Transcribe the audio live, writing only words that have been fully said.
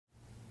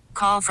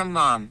Call from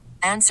mom.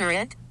 Answer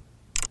it.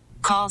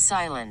 Call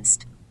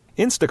silenced.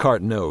 Instacart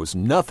knows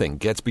nothing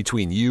gets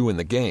between you and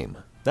the game.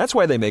 That's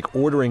why they make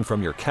ordering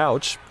from your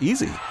couch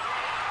easy.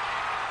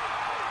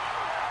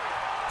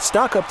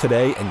 Stock up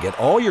today and get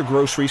all your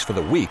groceries for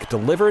the week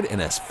delivered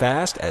in as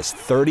fast as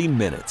 30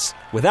 minutes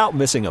without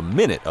missing a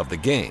minute of the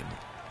game.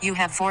 You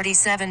have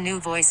 47 new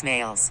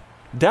voicemails.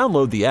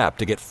 Download the app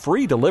to get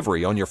free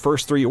delivery on your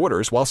first 3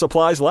 orders while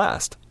supplies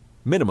last.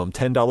 Minimum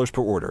 $10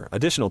 per order.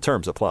 Additional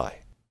terms apply.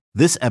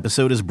 This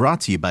episode is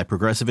brought to you by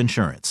Progressive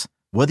Insurance.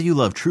 Whether you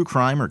love true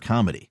crime or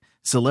comedy,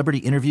 celebrity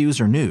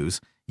interviews or news,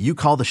 you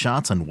call the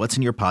shots on what's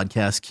in your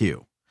podcast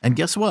queue. And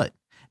guess what?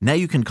 Now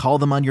you can call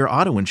them on your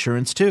auto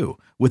insurance too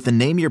with the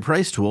Name Your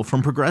Price tool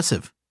from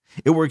Progressive.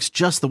 It works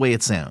just the way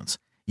it sounds.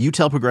 You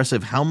tell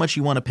Progressive how much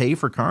you want to pay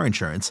for car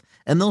insurance,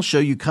 and they'll show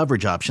you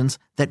coverage options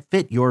that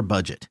fit your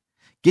budget.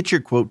 Get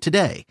your quote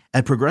today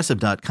at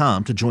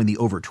Progressive.com to join the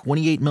over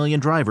 28 million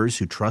drivers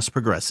who trust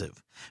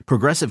Progressive.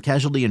 Progressive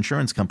Casualty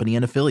Insurance Company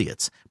and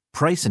Affiliates.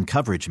 Price and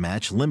coverage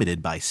match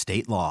limited by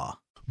state law.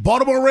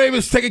 Baltimore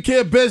Ravens taking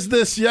care of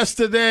business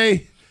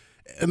yesterday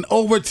in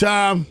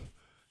overtime.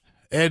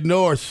 Ed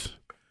Norris,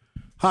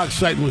 how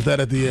exciting was that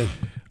at the end?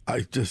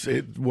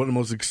 One of the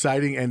most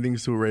exciting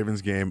endings to a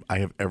Ravens game I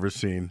have ever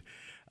seen.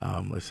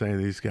 Let's say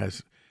these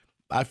guys,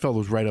 I felt it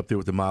was right up there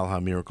with the Mile High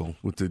Miracle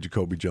with the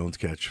Jacoby Jones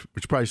catch,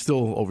 which probably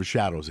still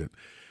overshadows it.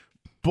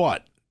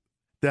 But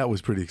that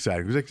was pretty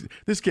exciting.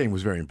 This game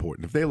was very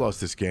important. If they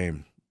lost this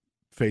game,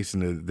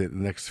 facing the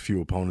next few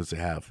opponents they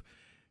have,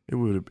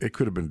 it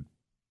could have been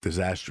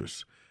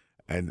disastrous.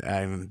 And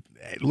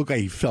it looked like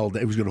he fell.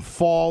 It was going to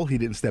fall. He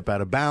didn't step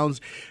out of bounds.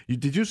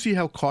 Did you see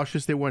how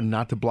cautious they were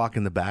not to block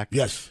in the back?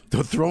 Yes.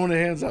 They're throwing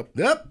their hands up.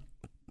 Yep.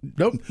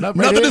 Nope.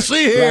 Nothing to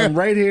see here. I'm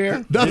right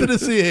here. Nothing to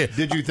see here.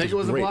 Did you think it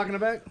was a block in the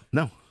back?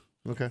 No.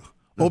 Okay.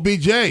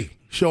 OBJ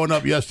showing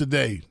up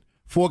yesterday.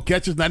 4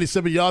 catches,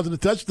 97 yards and a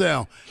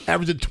touchdown,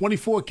 averaging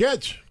 24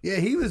 catch. Yeah,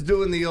 he was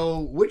doing the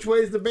old, which way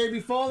is the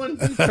baby falling?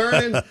 He's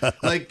turning,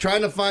 like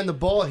trying to find the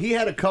ball. He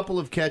had a couple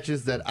of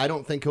catches that I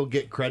don't think he'll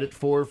get credit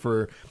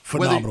for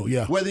phenomenal,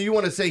 whether you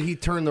want to say he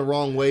turned the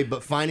wrong way,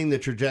 but finding the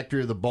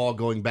trajectory of the ball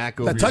going back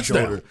over that your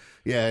touchdown. shoulder.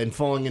 Yeah, and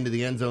falling into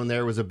the end zone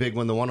there was a big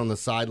one. The one on the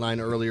sideline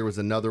earlier was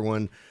another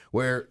one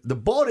where the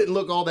ball didn't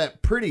look all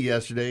that pretty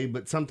yesterday,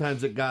 but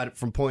sometimes it got it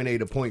from point A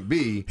to point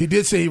B. He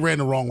did say he ran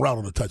the wrong route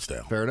on the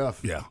touchdown. Fair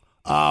enough. Yeah.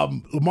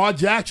 Lamar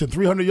Jackson,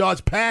 300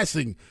 yards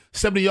passing,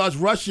 70 yards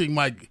rushing,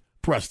 Mike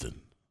Preston.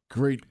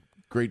 Great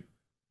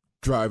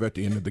drive at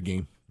the end of the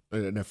game.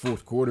 In that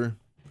fourth quarter,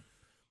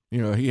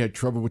 he had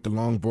trouble with the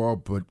long ball,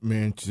 but,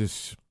 man,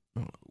 just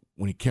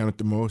when he counted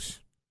the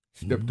most,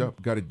 stepped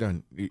up, got it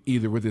done,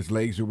 either with his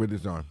legs or with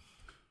his arm.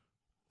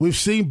 We've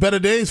seen better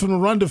days from the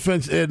run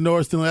defense, Ed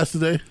Norris, than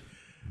yesterday.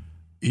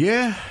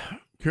 Yeah.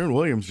 Karen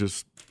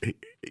Williams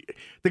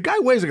the guy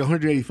weighs like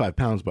 185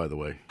 pounds, by the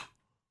way.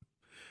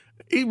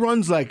 He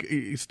runs like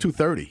he's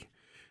 230,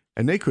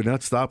 and they could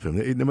not stop him.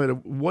 No matter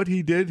what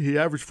he did, he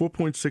averaged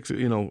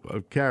 4.6,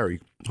 a carry,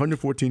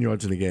 114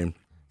 yards in the game.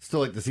 Still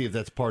like to see if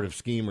that's part of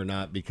scheme or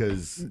not,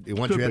 because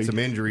once you had some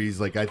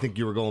injuries, like I think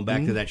you were going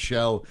back to that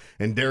shell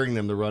and daring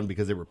them to run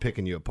because they were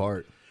picking you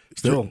apart.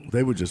 Still,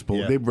 they would just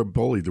they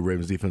bullied the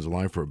Ravens defensive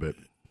line for a bit.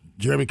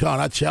 Jeremy Conn,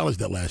 I challenged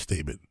that last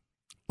statement.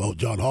 Well,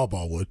 John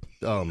Harbaugh would.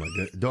 Oh my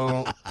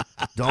God!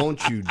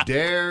 Don't you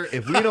dare!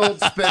 If we don't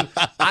spend,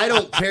 I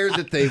don't care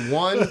that they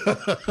won.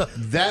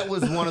 That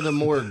was one of the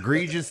more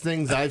egregious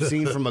things I've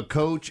seen from a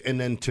coach,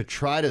 and then to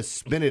try to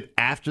spin it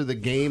after the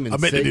game. And I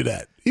meant to do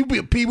that. He'd be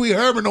a Pee Wee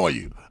Herman on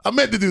you. I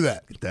meant to do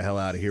that. Get the hell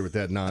out of here with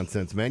that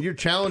nonsense, man! You're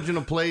challenging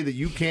a play that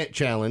you can't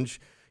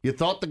challenge. You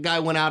thought the guy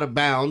went out of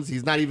bounds.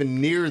 He's not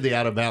even near the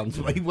out of bounds.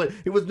 It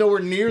was nowhere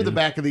near the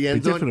back of the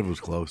end zone. Be different if it was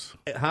close.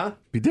 Huh?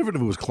 Be different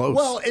if it was close.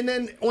 Well, and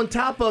then on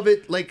top of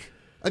it,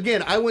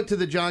 again, I went to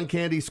the John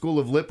Candy School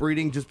of Lip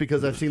Reading just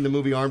because I've seen the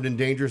movie Armed and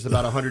Dangerous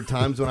about 100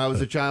 times when I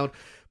was a child.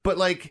 But,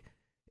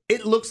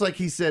 it looks like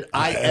he said,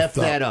 I F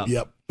that up.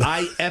 Yep.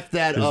 I F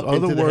that There's up.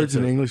 other into words the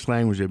in the English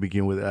language that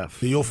begin with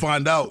F. You'll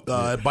find out.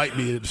 It bite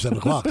me at 7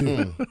 o'clock,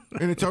 too.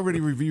 And it's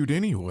already reviewed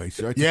anyway,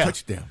 so it's a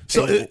touchdown.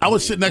 So I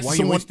was sitting next to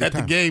someone at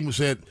the game who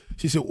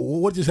she said, well,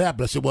 what just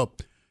happened? I said, well,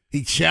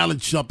 he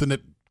challenged something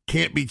that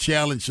can't be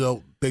challenged,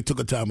 so they took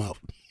a timeout.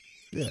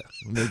 Yeah,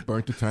 and they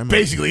burnt the timeout.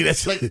 Basically,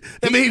 that's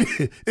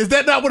is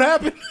that not what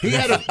happened? He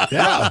had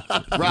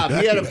Rob,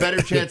 he had a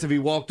better chance if he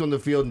walked on the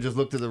field and just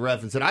looked at the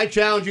ref and said, I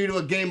challenge you to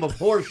a game of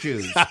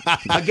horseshoes.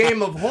 A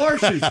game of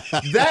horseshoes.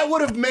 That would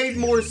have made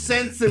more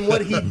sense than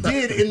what he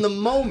did in the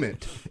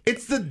moment.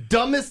 It's the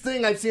dumbest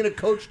thing I've seen a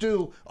coach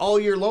do all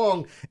year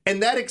long,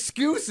 and that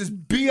excuse is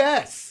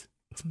BS.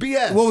 It's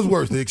BS. What was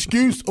worse, the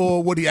excuse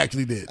or what he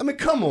actually did? I mean,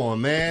 come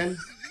on, man.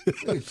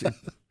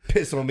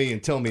 Piss on me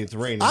and tell me it's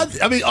raining. I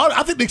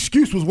think the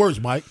excuse was worse,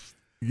 Mike.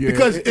 Yeah,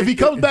 because if he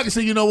comes back and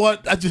say, you know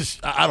what, I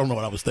don't know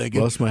what I was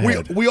thinking. Lost my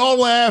head. We all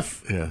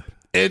laugh. Yeah.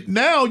 And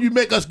now you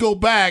make us go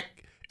back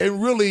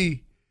and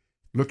really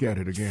look at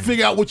it again.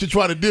 Figure out what you're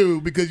trying to do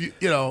because,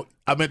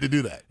 I meant to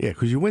do that. Yeah,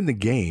 because you win the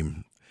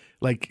game.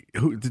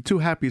 The two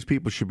happiest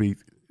people should be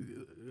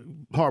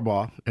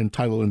Harbaugh and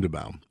Tyler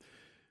Linderbaum.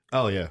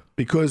 Oh, yeah.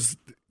 Because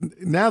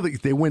now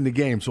that they win the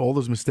game, so all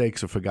those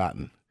mistakes are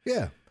forgotten.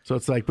 Yeah. So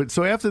it's like,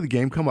 so after the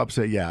game, come up,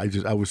 say, yeah,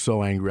 I was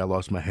so angry, I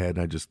lost my head,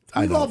 and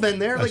We've all been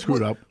there. I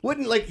screwed up.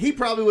 He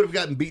probably would have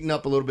gotten beaten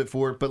up a little bit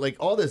for it, but like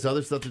all this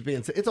other stuff is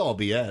being said, it's all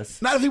BS.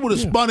 Not if he would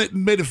have spun it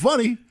and made it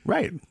funny.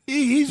 Right.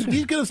 He's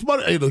gonna spun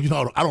it. Hey, look,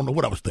 I don't know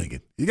what I was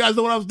thinking. You guys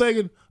know what I was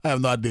thinking? I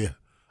have no idea.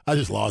 I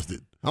just lost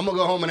it. I'm gonna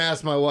go home and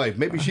ask my wife.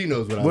 Maybe she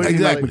knows what I was What do you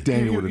thinking. think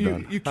McDaniel would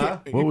have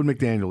done? What would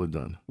McDaniel have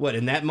done? What,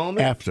 in that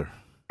moment?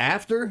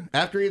 After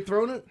he had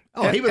thrown it?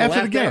 Oh, he would have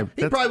after the laughed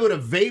game. He probably would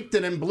have vaped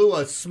and then blew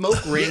a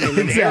smoke ring and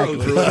an arrow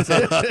through it and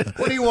said,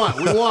 what do you want?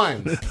 We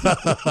won.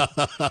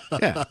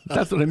 Yeah,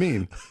 that's what I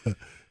mean.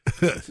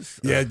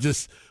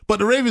 But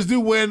the Ravens do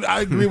win. I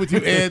agree with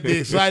you, Ed. They're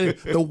excited.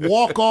 The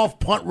walk-off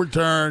punt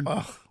return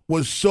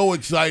was so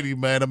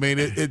exciting, man. I mean,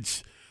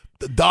 it's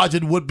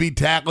dodging would-be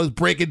tacklers,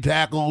 breaking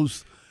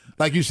tackles.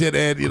 Like you said,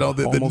 Ed,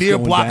 the near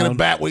block in the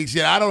back where he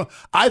said,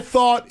 I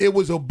thought it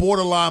was a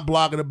borderline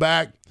block in the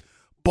back.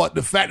 But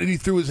the fact that he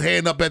threw his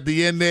hand up at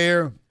the end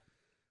there,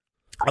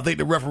 I think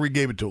the referee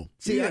gave it to him.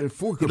 See, he had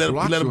 4 good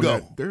blocks let him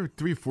go. There were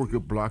 3 or 4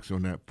 good blocks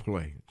on that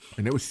play.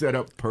 And it was set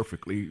up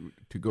perfectly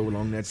to go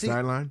along that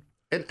sideline.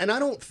 And I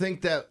don't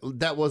think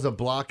that was a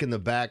block in the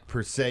back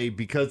per se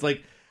because,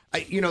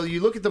 you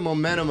look at the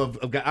momentum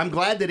of guys. I'm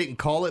glad they didn't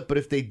call it, but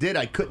if they did,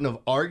 I couldn't have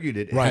argued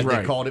it had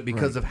they called it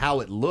because of how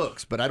it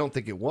looks. But I don't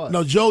think it was.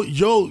 No,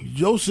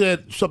 Joe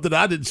said something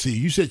I didn't see.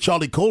 You said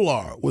Charlie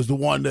Kolar was the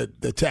one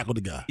that tackled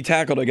the guy. He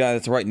tackled a guy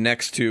that's right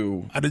next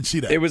to. I didn't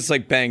see that. It was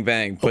like bang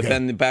bang, but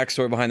then the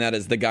backstory behind that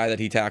is the guy that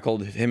he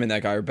tackled. Him and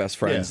that guy are best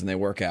friends, and they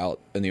work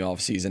out in the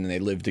off season, and they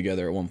live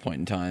together at one point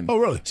in time. Oh,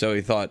 really? So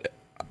he thought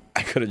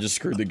I could have just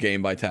screwed the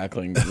game by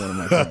tackling one of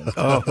my friends.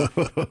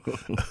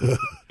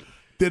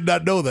 Did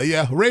not know that.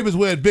 Yeah, Ravens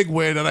win, big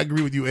win, and I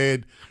agree with you,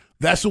 Ed.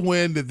 That's a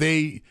win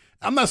that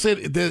I'm not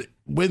saying that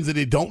wins that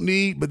they don't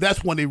need, but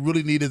that's one they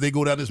really need as they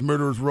go down this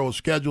murderer's row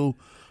schedule.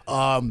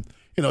 You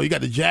got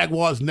the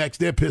Jaguars next.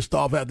 They're pissed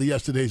off after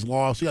yesterday's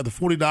loss. You got the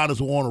 49ers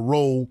who are on a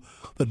roll.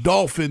 The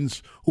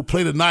Dolphins who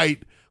play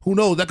tonight. Who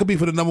knows? That could be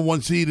for the number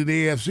 1 seed in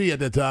the AFC at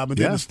that time. And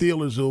then the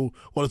Steelers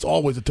it's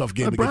always a tough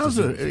game. The Browns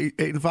are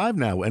 8-5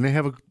 now, and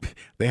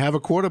they have a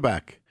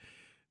quarterback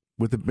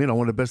with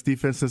one of the best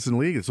defenses in the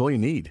league. It's all you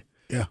need.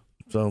 Yeah.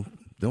 So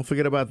don't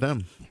forget about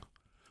them.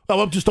 Well,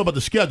 I'm just talking about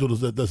the schedule.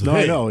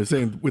 No, I'm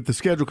saying with the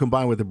schedule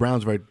combined with the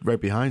Browns right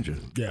behind you.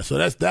 Yeah, so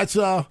that's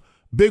a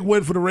big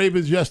win for the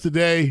Ravens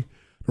yesterday.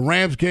 The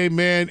Rams came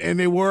in, and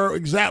they were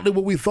exactly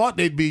what we thought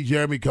they'd be,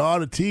 Jeremy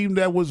Carr, a team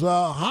that was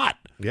hot.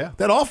 Yeah.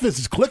 That offense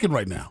is clicking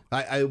right now.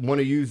 I want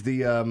to use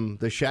the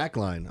Shaq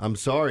line. I'm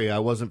sorry, I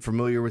wasn't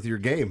familiar with your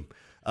game.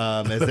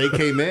 As they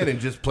came in and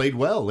just played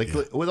well.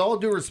 With all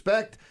due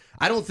respect,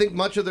 I don't think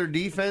much of their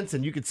defense,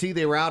 and you could see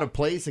they were out of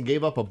place and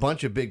gave up a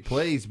bunch of big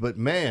plays. But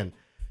man,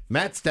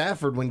 Matt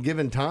Stafford, when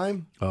given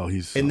time,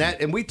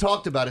 and we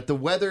talked about it. The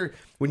weather,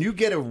 when you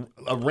get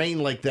a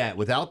rain like that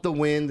without the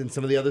wind and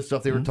some of the other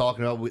stuff they were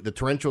talking about, with the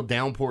torrential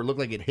downpour, it looked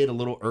like it hit a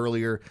little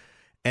earlier.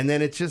 And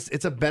then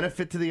it's a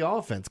benefit to the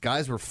offense.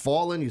 Guys were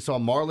falling. You saw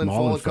Marlon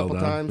fall a couple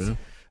times.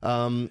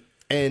 Yeah.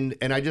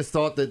 And I just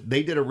thought that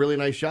they did a really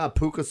nice job.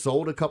 Puka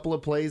sold a couple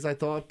of plays, I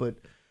thought, but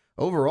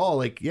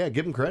overall,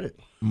 give him credit.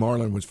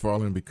 Marlon was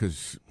falling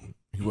because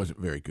he wasn't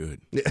very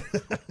good.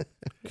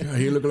 God,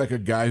 he looked like a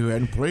guy who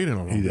hadn't played in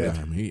a long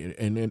time.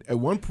 And then at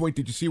one point,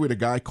 did you see where the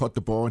guy caught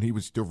the ball and he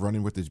was still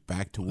running with his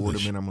back toward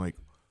him? And I'm like,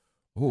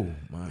 oh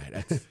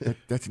my,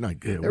 that's not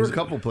good. There were a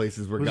couple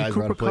places where guys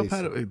were out of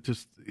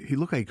place. He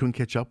looked like he couldn't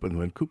catch up, and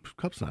when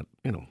Cup's not,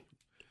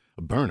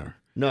 a burner.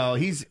 No,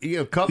 he's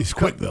he's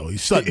quick though.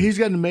 He's sudden. He's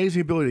got an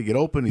amazing ability to get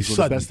open. He's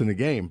one of the best in the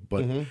game.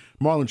 But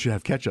Marlon should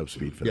have catch-up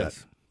speed for that.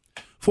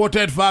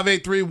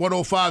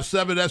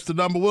 410-583-1057. That's the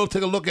number. We'll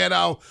take a look at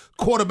our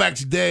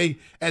quarterbacks day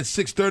at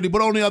 6:30.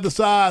 But on the other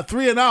side,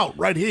 3 and Out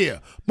right here.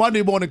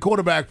 Monday Morning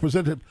Quarterback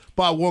presented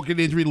by Working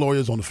Injury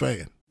Lawyers on the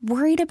Fan.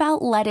 Worried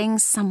about letting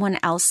someone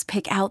else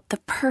pick out the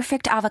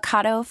perfect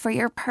avocado for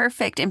your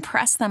perfect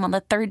impress them on the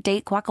third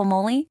date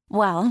guacamole?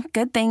 Well,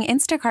 good thing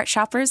Instacart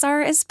shoppers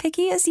are as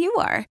picky as you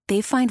are.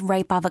 They find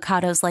ripe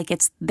avocados like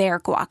it's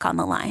their guac on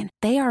the line.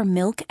 They are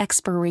milk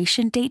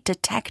expiration date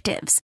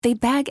detectives. They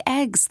bag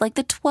eggs like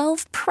the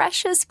 12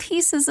 precious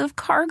pieces of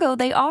cargo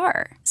they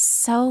are.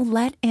 So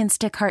let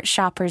Instacart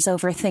shoppers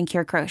overthink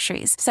your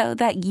groceries so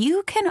that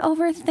you can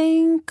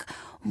overthink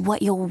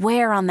what you'll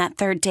wear on that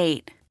third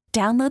date.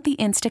 Download the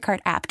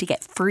Instacart app to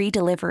get free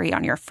delivery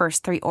on your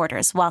first 3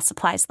 orders while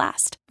supplies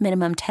last.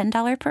 Minimum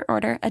 $10 per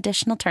order.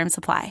 Additional terms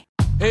apply.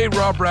 Hey,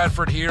 Rob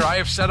Bradford here. I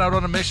have set out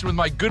on a mission with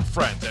my good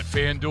friends at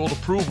FanDuel to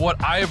prove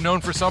what I have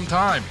known for some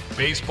time.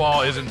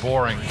 Baseball isn't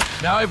boring.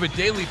 Now I have a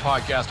daily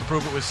podcast to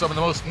prove it with some of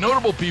the most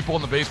notable people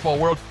in the baseball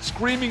world,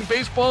 screaming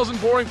baseball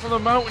isn't boring from the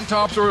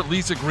mountaintops, or at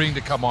least agreeing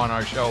to come on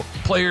our show.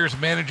 Players,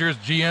 managers,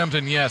 GMs,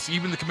 and yes,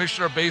 even the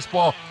commissioner of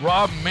baseball,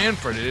 Rob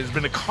Manfred. It has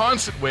been a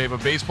constant wave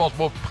of baseball's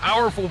most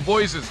powerful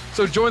voices.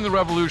 So join the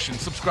revolution.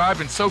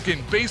 Subscribe and soak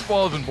in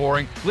Baseball Isn't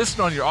Boring.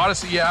 Listen on your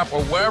Odyssey app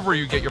or wherever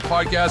you get your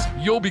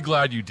podcasts. You'll be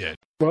glad you did.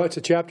 Well, it's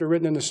a chapter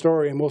written in the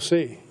story, and we'll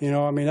see.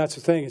 That's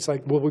the thing. It's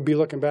like, will we be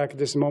looking back at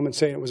this moment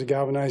saying it was a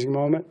galvanizing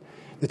moment?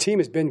 The team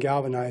has been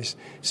galvanized.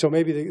 So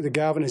maybe the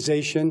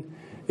galvanization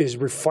is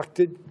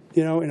reflected,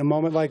 in a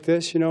moment like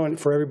this, and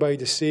for everybody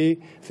to see.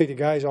 I think the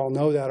guys all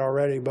know that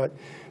already. But,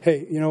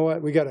 hey, you know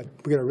what? We got a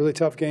really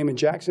tough game in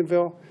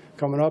Jacksonville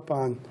coming up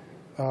on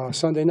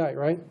Sunday night,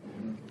 right?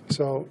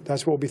 So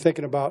that's what we'll be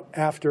thinking about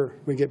after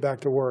we get back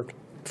to work.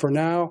 For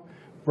now,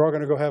 we're all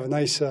going to go have a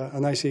nice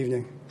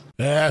evening.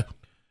 Yeah.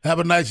 Have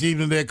a nice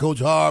evening there, Coach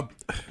Harb.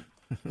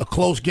 A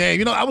close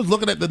game. I was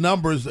looking at the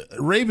numbers.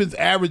 Ravens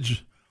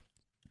average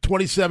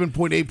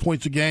 27.8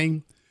 points a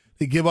game.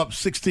 They give up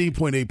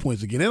 16.8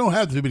 points a game. They don't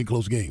have too many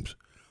close games.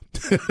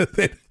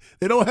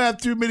 they don't have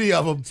too many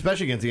of them.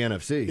 Especially against the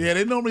NFC. Yeah,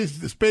 they normally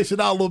space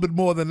it out a little bit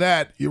more than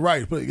that. You're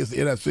right, but against the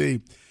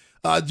NFC.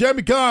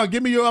 Jeremy Kahn,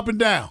 give me your up and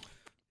down.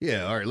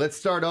 Yeah, all right. Let's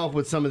start off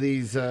with some of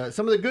these,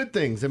 some of the good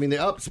things. The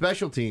up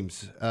special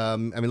teams.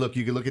 Look,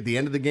 you can look at the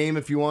end of the game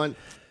if you want.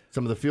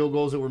 Some of the field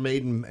goals that were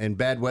made in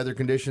bad weather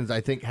conditions. I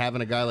think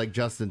having a guy like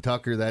Justin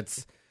Tucker,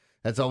 that's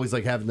always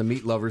like having the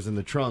meat lovers in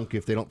the trunk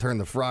if they don't turn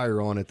the fryer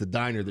on at the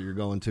diner that you're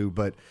going to.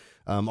 But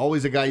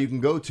always a guy you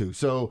can go to.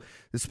 So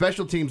the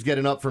special teams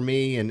getting up for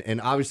me, and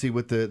obviously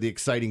with the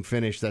exciting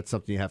finish, that's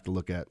something you have to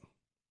look at.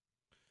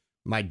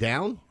 My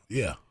down?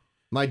 Yeah.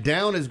 My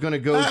down is going to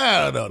go.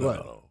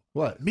 No.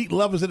 What? Meat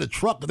lovers in the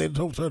truck, but they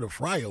don't turn the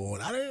fryer on.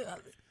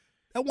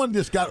 That one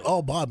just got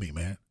all by me,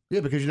 man. Yeah,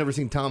 because you've never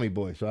seen Tommy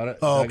Boy. So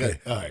okay.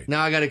 All right.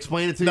 Now I got to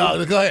explain it to you?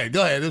 No, go ahead.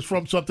 It's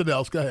from something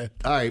else. Go ahead.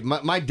 All right.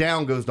 My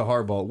down goes to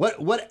Harbaugh.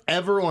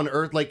 Whatever on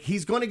earth,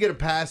 he's going to get a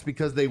pass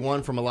because they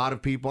won from a lot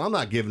of people. I'm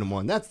not giving him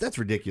one. That's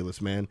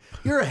ridiculous, man.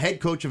 You're a head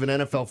coach of an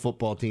NFL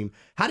football team.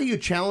 How do you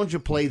challenge a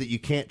play that you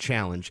can't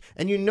challenge?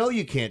 And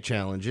you can't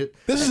challenge it.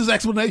 This is his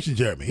explanation,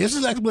 Jeremy. This is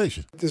his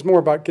explanation. It's more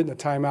about getting a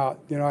timeout.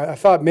 I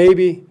thought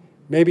maybe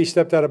he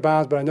stepped out of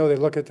bounds, but I know they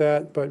look at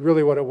that. But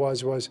really what it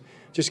was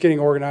just getting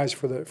organized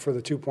for the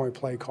 2-point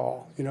play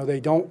call. They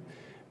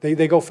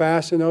go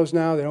fast in those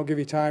now. They don't give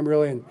you time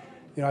really. And,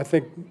 I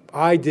think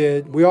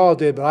we all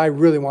did, but I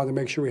really wanted to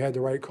make sure we had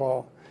the right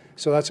call.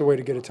 So that's a way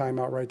to get a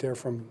timeout right there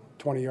from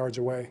 20 yards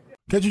away.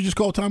 Can't you just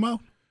call timeout?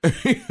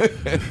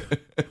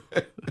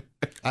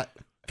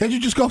 Can't you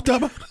just call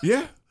timeout?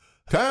 Yeah.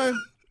 Time.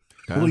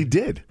 Well, he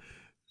did.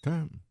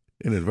 Time.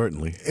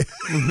 Inadvertently.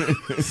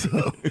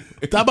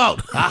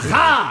 Timeout.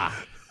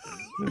 Aha!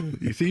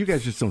 You see, you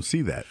guys just don't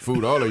see that.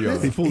 Fooled all of y'all.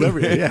 He fooled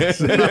everyone. Yes.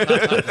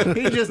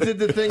 He just did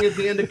the thing at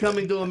the end of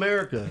Coming to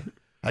America.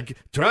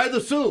 Try the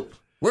soup.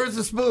 Where's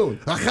the spoon?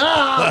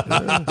 Aha!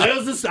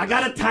 I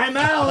got a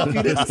timeout.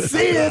 You didn't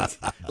see it.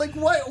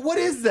 What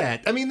is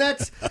that?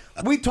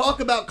 We talk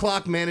about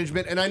clock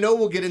management, and I know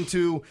we'll get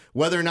into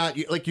whether or not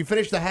you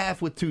finished the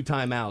half with 2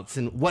 timeouts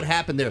and what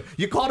happened there.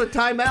 You called a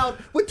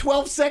timeout with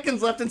 12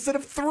 seconds left instead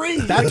of 3.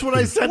 That's what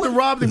I said to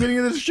Rob at the beginning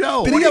of the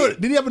show.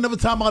 Did he have another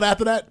timeout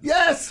after that?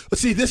 Yes. But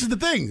see, this is the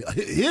thing.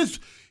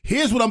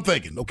 Here's what I'm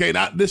thinking. Okay,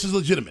 now this is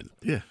legitimate.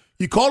 Yeah.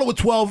 You call it with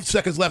 12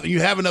 seconds left, and you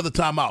have another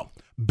timeout.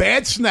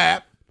 Bad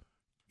snap.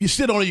 You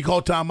sit on it, you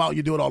call timeout,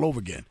 you do it all over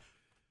again.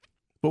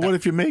 But what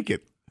if you make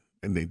it?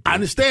 And I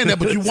understand that,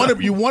 but you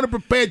want to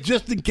prepare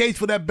just in case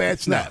for that bad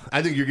snap. No,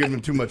 I think you're giving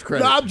him too much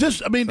credit. No,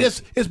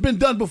 it's been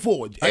done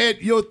before. Ed,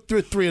 you're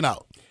 3 and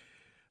out.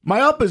 My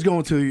up is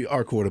going to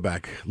our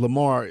quarterback,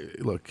 Lamar.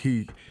 Look,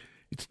 you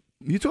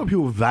talk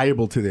people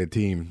valuable to their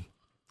team.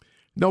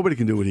 Nobody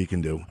can do what he can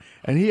do.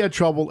 And he had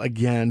trouble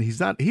again. He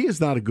is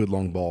not a good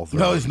long ball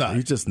thrower. No, he's not.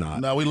 He's just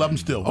not. No, we love him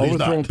still.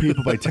 Overthrowing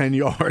people by 10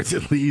 yards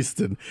at least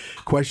and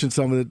question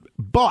some of it.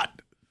 But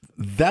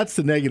that's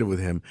the negative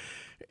with him.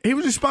 He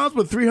was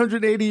responsible for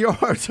 380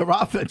 yards of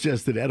offense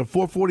yesterday at a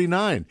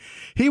 449.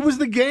 He was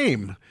the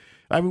game.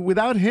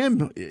 Without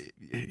him,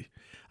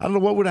 I don't know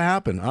what would have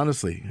happened,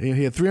 honestly.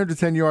 He had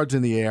 310 yards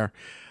in the air,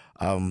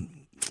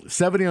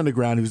 70 on the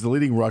ground. He was the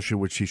leading rusher,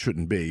 which he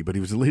shouldn't be, but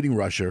he was the leading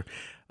rusher.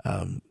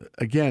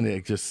 Again,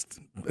 I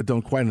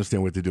don't quite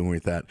understand what they're doing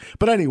with that.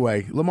 But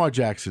anyway, Lamar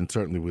Jackson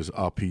certainly was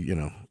up. He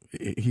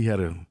had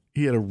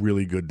a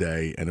really good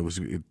day,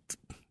 and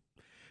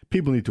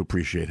people need to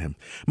appreciate him.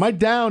 My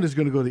down is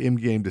going to go to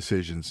in-game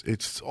decisions.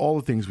 It's all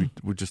the things we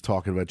were just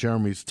talking about.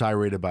 Jeremy's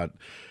tirade about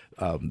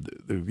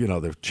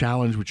the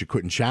challenge, which you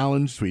couldn't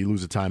challenge, so you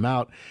lose a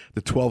timeout.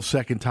 The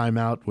 12-second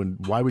timeout.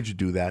 Why would you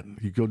do that?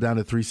 You go down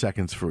to 3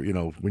 seconds for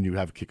when you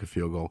have to kick a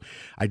field goal.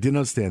 I didn't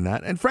understand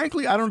that, and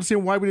frankly, I don't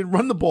understand why we didn't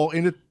run the ball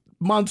in a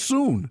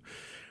monsoon.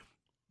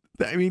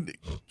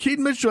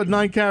 Keaton Mitchell had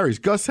 9 carries.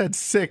 Gus had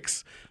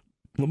 6.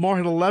 Lamar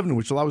had 11,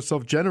 which allowed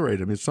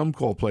self-generated. Some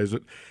call plays,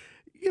 but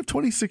you have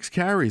 26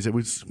 carries. It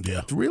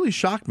really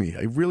shocked me.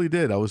 I really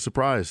did. I was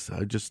surprised.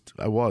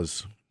 I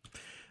was.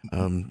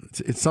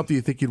 It's something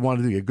you think you'd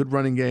want to do. A good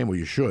running game, or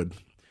you should.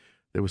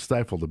 They were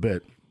stifled a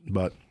bit,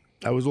 but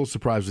I was a little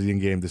surprised with the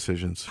in-game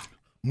decisions.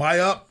 My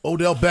up,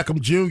 Odell Beckham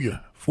Jr.,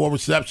 4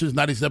 receptions,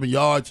 97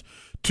 yards,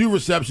 2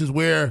 receptions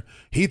where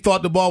he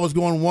thought the ball was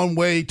going one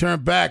way, he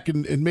turned back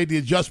and made the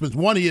adjustments.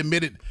 One, he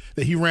admitted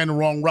that he ran the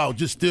wrong route.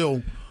 Just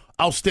still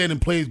outstanding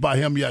plays by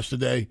him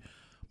yesterday.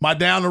 My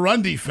down, the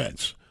run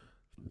defense.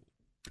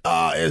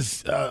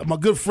 as my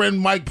good friend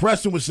Mike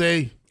Preston would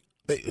say,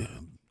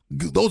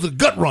 those are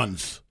gut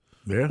runs.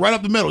 Yeah. Right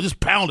up the middle, just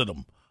pounded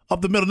them.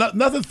 Up the middle.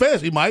 Nothing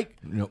fancy, Mike.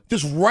 Nope.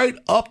 Just right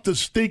up the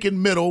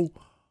stinking middle.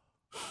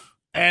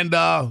 And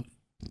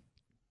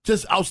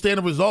just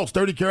outstanding results.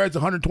 30 carries,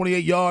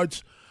 128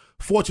 yards.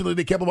 Fortunately,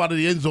 they kept him out of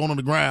the end zone on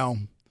the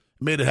ground.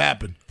 Made it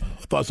happen.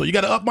 I thought so. You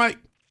got it up, Mike?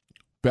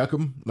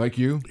 Beckham, like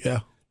you.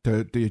 Yeah.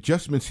 The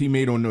adjustments he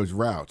made on those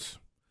routes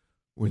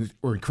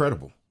were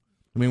incredible.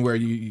 I mean, where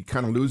you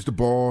kind of lose the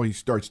ball, he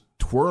starts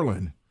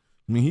twirling.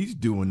 I mean, he's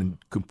doing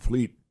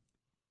complete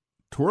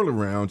twirl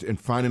arounds and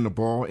finding the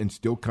ball and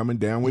still coming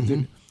down with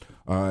it.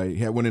 He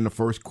had one in the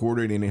first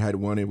quarter, and then he had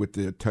one with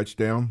the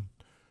touchdown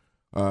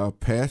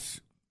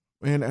pass.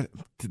 And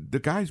the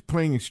guy's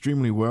playing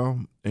extremely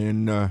well,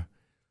 and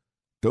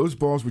those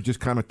balls were just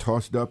kind of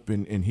tossed up,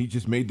 and he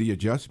just made the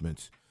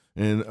adjustments.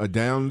 And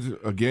Downs,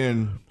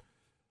 again,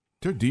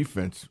 their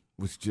defense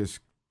was just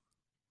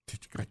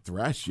got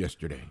thrashed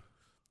yesterday.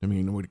 I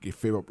mean, it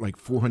gave up like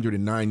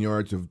 409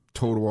 yards of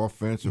total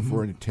offense or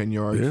 410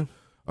 yards. Yeah.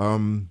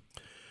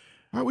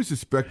 I always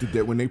suspected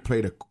that when they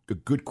played a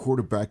good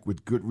quarterback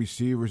with good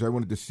receivers, I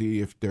wanted to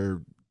see if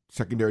their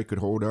secondary could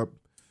hold up.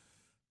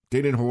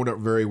 They didn't hold up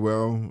very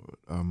well.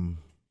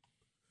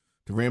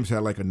 The Rams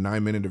had like a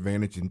 9-minute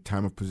advantage in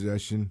time of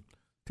possession.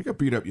 They got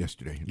beat up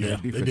yesterday. Yeah,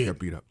 the defense got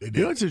beat up. You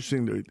know what's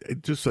interesting?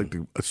 Just like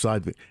a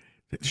side thing.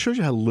 It shows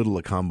you how little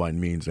a combine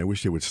means. I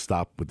wish they would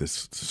stop with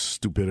this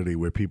stupidity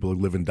where people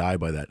live and die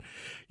by that.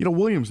 You know,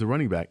 Williams, the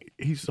running back,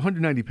 he's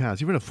 190 pounds.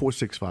 He ran a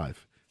 4.65.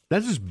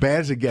 That's as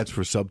bad as it gets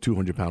for a sub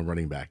 200-pound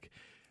running back.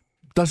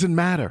 Doesn't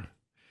matter.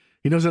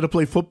 He knows how to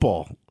play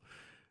football,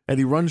 and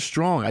he runs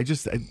strong. I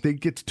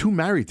think gets too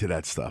married to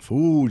that stuff.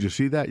 Ooh, did you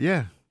see that?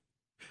 Yeah.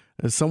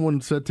 As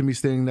someone said to me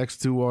standing next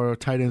to our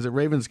tight ends at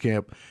Ravens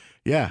camp,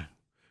 yeah,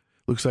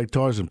 looks like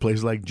Tarzan,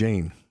 plays like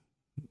Jane.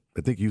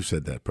 I think you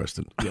said that,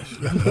 Preston. Yes.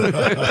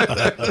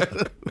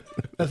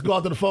 Let's go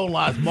out to the phone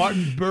lines.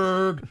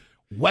 Martinsburg,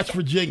 West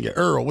Virginia.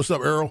 Earl, what's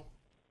up, Earl?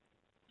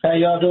 How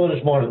y'all doing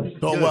this morning?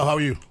 Doing well. How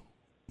are you?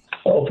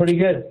 Oh, pretty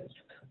good.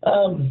 I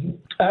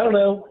don't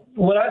know.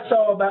 What I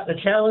saw about the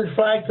challenge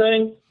flag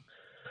thing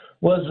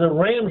was the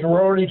Rams were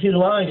already to the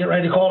line, getting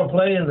ready to call a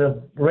play, and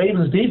the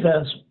Ravens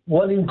defense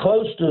wasn't even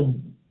close to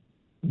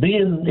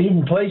being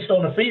even placed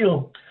on the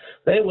field.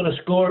 They would have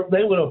scored.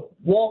 They would have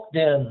walked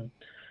in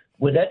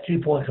with that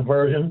 2-point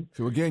conversion.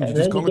 So again, you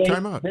just call a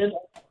timeout.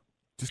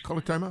 Just call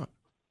a timeout.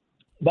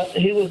 But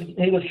he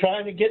was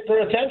trying to get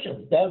their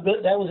attention. That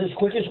was his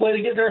quickest way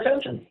to get their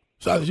attention.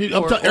 So,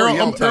 Errol,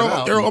 I'm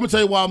gonna tell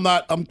you why I'm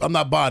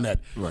not buying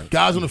that. Right.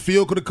 Guys on the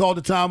field could have called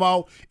the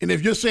timeout, and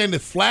if you're saying the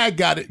flag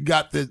got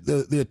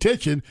the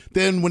attention,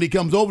 then when he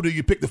comes over to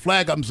you, pick the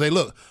flag up and say,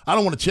 "Look, I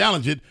don't want to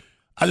challenge it.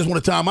 I just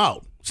want a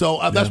timeout." So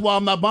that's why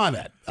I'm not buying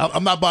that.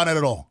 I'm not buying that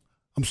at all.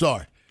 I'm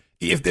sorry.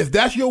 If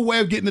that's your way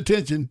of getting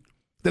attention,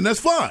 then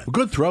that's fine.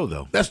 Good throw,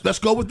 though. Let's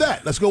go with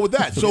that. Let's go with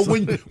that. So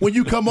when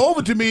you come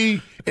over to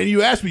me and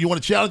you ask me, you want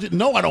to challenge it?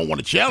 No, I don't want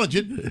to challenge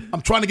it.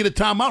 I'm trying to get a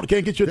timeout. I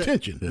can't get your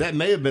attention. That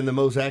may have been the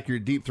most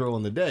accurate deep throw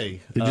on the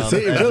day. Did you see?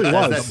 It really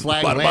was. That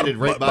flag landed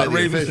right by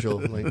the official.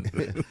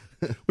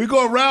 We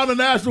go around the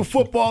National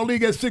Football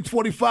League at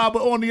 6:45,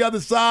 but on the other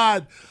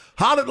side,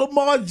 how did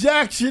Lamar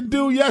Jackson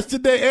do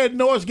yesterday? Ed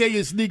Norris gave you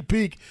a sneak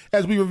peek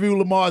as we review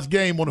Lamar's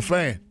game on The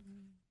Fan.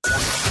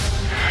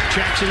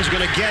 Jackson's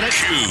going to get it.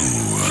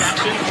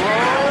 Jackson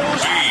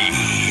throws.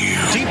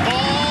 Deep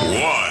ball.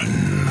 1.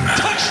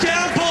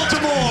 Touchdown,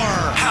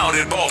 Baltimore. How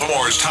did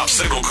Baltimore's top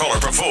signal caller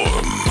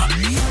perform?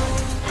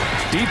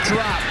 Deep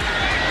drop.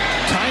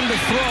 Time to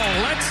throw.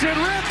 Lets it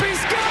rip.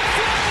 He's got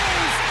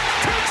flames.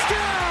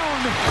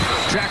 Touchdown.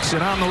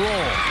 Jackson on the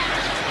roll.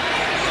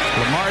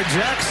 Lamar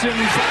Jackson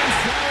finds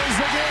flowers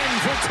again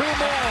for 2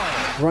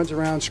 more. Runs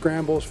around,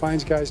 scrambles,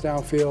 finds guys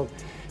downfield.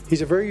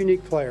 He's a very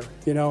unique player,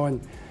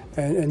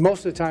 and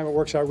most of the time it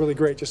works out really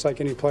great, just like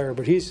any player.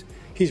 But he's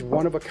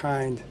one of a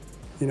kind.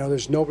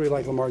 There's nobody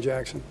like Lamar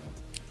Jackson.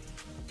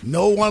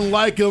 No one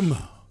like him.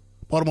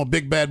 Baltimore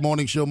Big Bad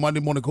Morning Show, Monday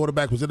Morning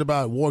Quarterback, presented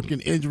by Working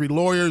Injury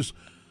Lawyers.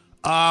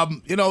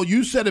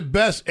 You said it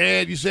best,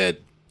 Ed. You said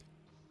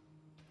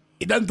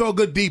he doesn't throw a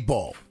good deep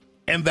ball,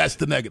 and that's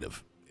the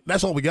negative.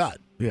 That's all we got.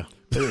 Yeah,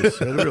 it is.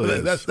 It really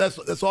is.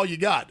 That's all you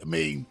got. I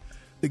mean,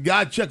 the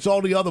guy checks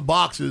all the other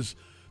boxes.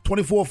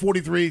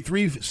 24-43,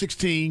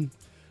 316,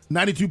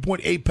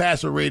 92.8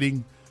 passer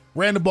rating.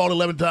 Ran the ball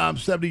 11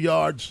 times, 70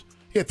 yards.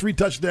 He had 3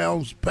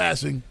 touchdowns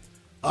passing.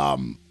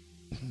 John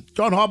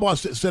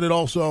Harbaugh said it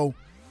also.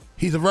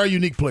 He's a very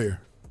unique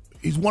player.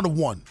 He's one of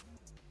one.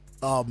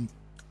 And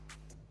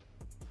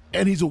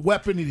he's a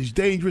weapon, and he's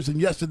dangerous.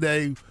 And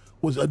yesterday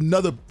was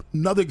another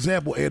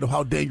example, Ed, of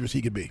how dangerous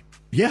he could be.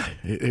 Yeah,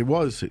 it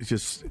was. It's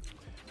just,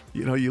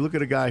 you look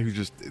at a guy who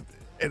just,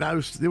 and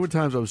there were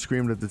times I was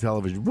screaming at the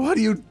television, "What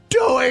are you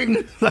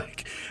doing?"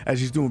 Like, as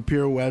he's doing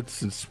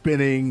pirouettes and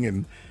spinning,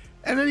 and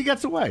then he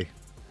gets away.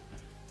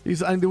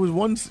 There was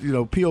one,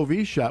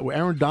 POV shot where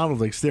Aaron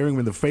Donald staring him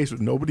in the face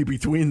with nobody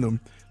between them.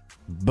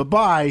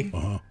 Bye-bye.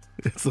 Uh-huh.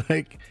 It's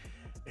like,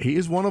 He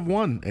is one of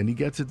one, and he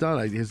gets it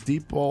done. His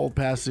deep ball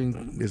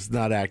passing is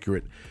not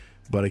accurate,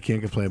 but I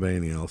can't complain about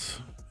anything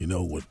else. You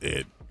know what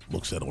Ed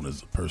looks at on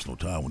his personal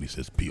time when he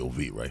says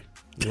POV, right?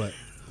 What?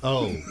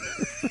 Oh.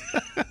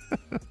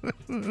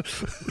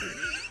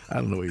 I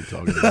don't know what you're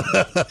talking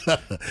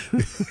about.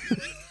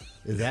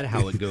 Is that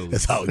how it goes?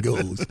 That's how it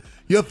goes.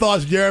 Your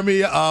thoughts,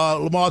 Jeremy,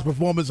 Lamar's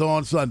performance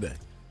on Sunday?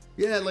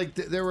 Yeah, like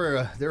there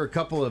were a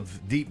couple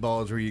of deep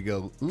balls where you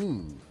go,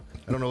 ooh,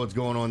 I don't know what's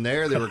going on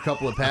there. There were a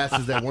couple of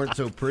passes that weren't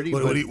so pretty.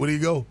 Where do you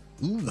go?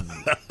 Ooh.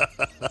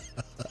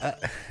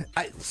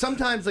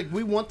 Sometimes, like,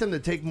 we want them to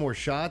take more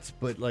shots,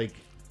 but, like,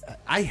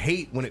 I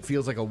hate when it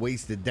feels like a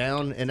wasted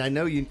down. And I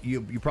know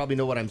you probably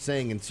know what I'm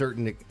saying in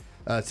certain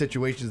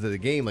situations of the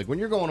game. Like, when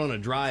you're going on a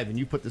drive and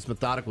you put this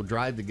methodical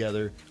drive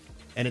together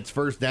and it's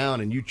first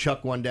down and you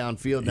chuck one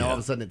downfield, now all of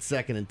a sudden it's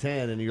 2nd and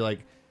 10, and you're like,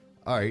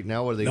 all right,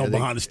 now what are they doing? No,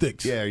 behind the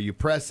sticks. Yeah, are you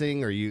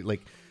pressing? Are you,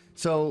 like,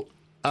 so...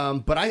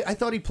 but I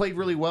thought he played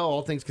really well,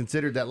 all things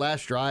considered. That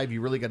last drive, you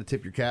really got to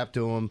tip your cap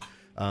to him.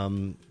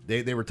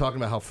 They were talking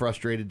about how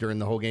frustrated during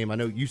the whole game. I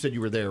know you said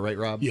you were there, right,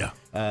 Rob? Yeah.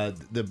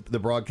 The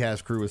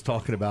broadcast crew was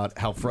talking about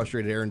how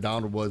frustrated Aaron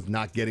Donald was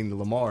not getting to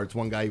Lamar. It's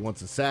one guy he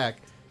wants a sack,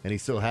 and he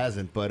still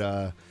hasn't.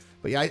 But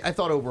yeah, I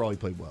thought overall he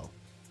played well.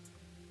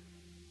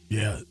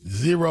 Yeah,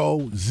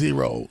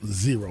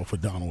 0-0-0 for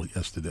Donald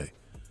yesterday.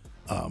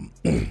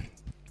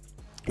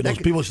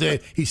 Most people say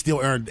he's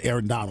still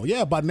Aaron Donald.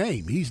 Yeah, by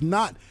name. He's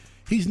not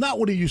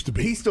what he used to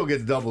be. He still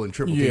gets double and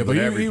triple team. Yeah, but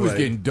he was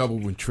getting double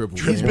and triple.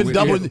 He's been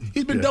double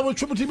and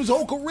triple team his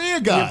whole career,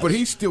 guys. Yeah, but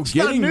he's still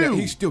getting that.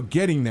 He's still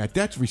getting that.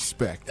 That's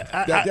respect.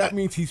 That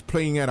means he's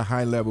playing at a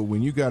high level.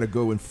 When you got to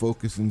go and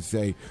focus and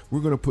say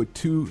we're going to put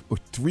 2 or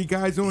 3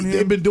 guys on him.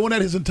 They've been doing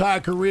that his entire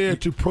career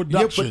to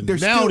production. Yeah,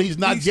 now he's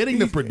not getting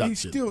the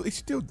production. He's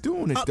still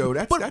doing it though.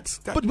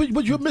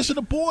 But you're missing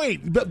the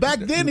point. But back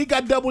then he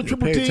got double and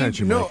triple team.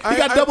 No, he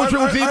got double and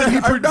triple team and he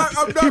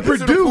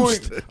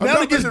produced. Now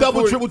he gets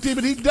double and triple team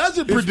and he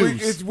doesn't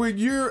produce. It's when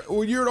you're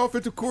an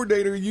offensive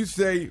coordinator and you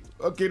say,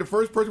 okay, the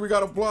first person we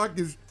got to block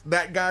is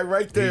that guy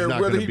right there.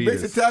 Whether he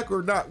makes a tackle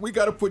or not, we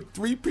got to put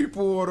 3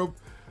 people on him.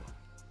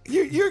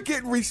 You're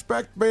getting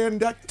respect, man.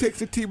 That takes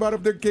a team out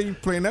of their game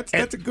plan.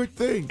 That's a good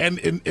thing.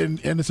 And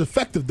it's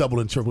effective double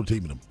and triple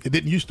teaming them. It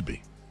didn't used to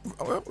be.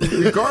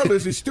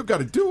 Regardless, you still got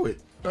to do it.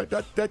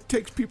 That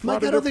takes people out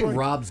of their I don't think point.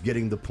 Rob's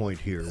getting the point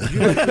here. Would you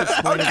like to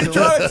explain it to him?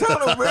 trying to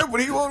tell him, man, but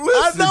he won't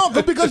listen. I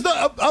know, because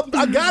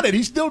I got it.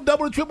 He's still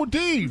double and triple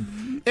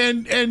team.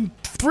 And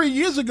 3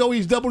 years ago,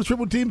 he's double and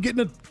triple team,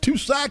 getting 2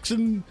 sacks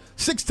and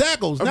 6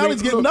 tackles. Now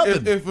he's getting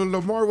nothing. If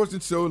Lamar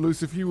wasn't so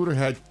elusive, he would have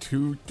had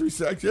 2-3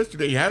 sacks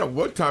yesterday. He had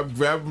one time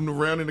grabbed him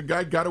around, and the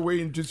guy got away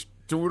and just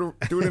threw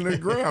it in the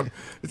ground.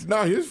 It's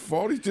not his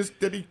fault. It's just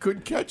that he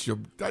couldn't catch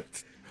him. A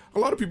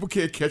lot of people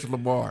can't catch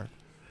Lamar.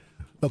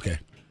 Okay.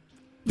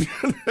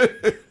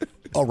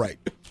 All right.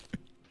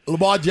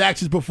 Lamar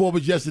Jackson's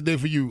performance yesterday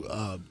for you,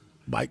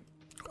 Mike.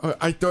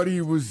 I thought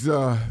he was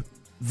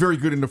very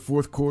good in the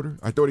fourth quarter.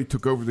 I thought he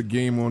took over the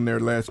game on their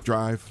last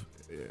drive,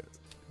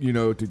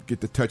 to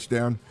get the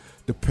touchdown.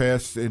 The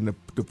pass and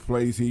the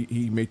plays,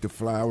 he made the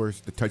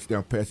Flowers, the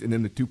touchdown pass, and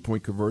then the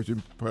 2-point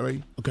conversion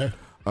play. Okay.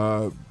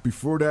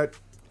 Before that,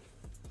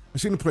 I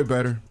seen him play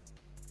better.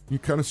 He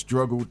kind of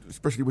struggled,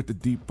 especially with the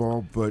deep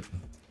ball, but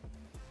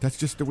that's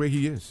just the way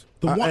he is.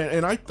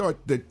 And I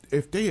thought that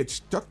if they had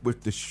stuck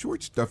with the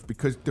short stuff,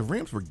 because the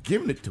Rams were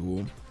giving it to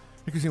him,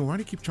 they could say, why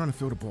do you keep trying to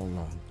throw the ball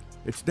long?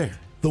 It's there.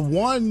 The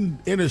one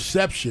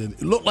interception,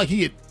 it looked like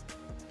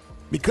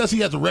because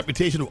he has a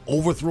reputation of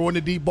overthrowing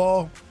the deep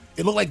ball,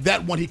 it looked like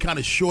that one he kind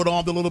of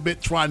short-armed a little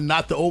bit, trying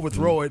not to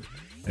overthrow it.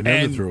 And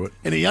underthrew it.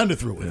 And he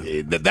underthrew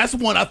it. Yeah. That's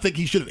one I think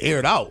he should have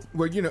aired out.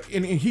 Well,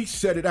 and he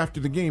said it after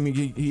the game.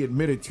 He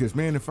admitted, because,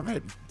 man, if I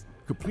had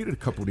completed a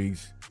couple of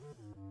these,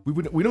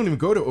 we don't even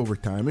go to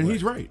overtime. And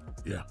he's right.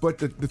 Yeah. But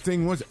the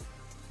thing was,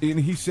 and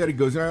he said, he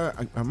goes,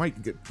 I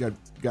might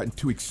gotten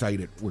too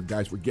excited where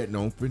guys were getting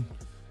open.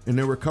 And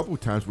there were a couple of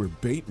times where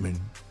Bateman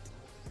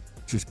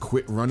just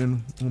quit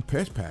running on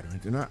pass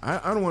patterns. And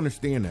I don't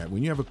understand that.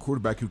 When you have a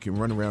quarterback who can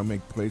run around,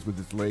 make plays with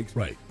his legs,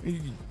 right?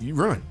 You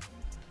run.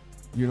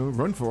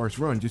 Run for us,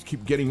 run. Just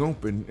keep getting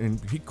open,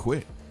 and he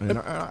quit. And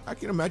I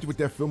can imagine what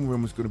that film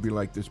room is going to be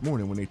like this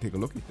morning when they take a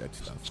look at that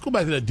stuff. Let's go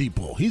back to that deep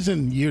ball. He's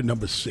in year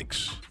number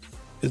 6.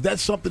 Is that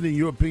something, in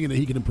your opinion, that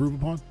he can improve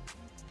upon?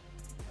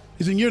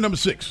 He's in year number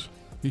 6.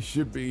 He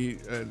should be.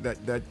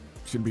 That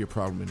shouldn't be a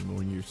problem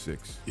anymore in year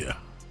 6. Yeah.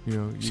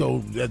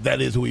 So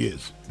that is who he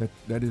is.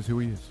 That is who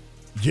he is.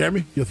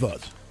 Jeremy, your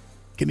thoughts?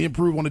 Can he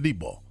improve on the deep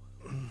ball?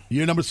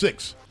 Year number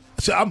 6.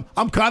 So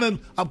I'm kind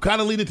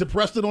of leaning to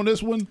Preston on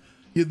this one.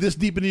 You're this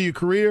deep into your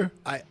career.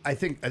 I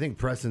think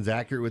Preston's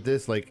accurate with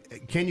this.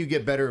 Like, can you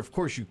get better? Of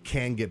course you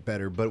can get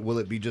better, but will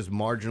it be just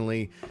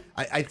marginally?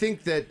 I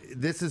think that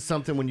this is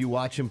something when you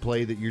watch him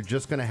play that you're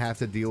just going to have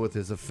to deal with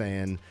as a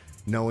fan.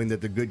 knowing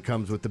that the good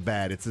comes with the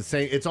bad. It's the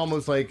same. It's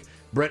almost like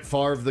Brett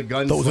Favre, the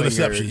gunslinger. Those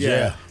interceptions,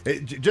 yeah.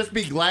 Just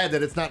be glad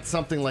that it's not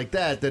something like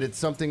that. That it's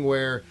something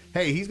where,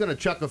 hey, he's going to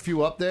chuck a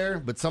few up there,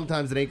 but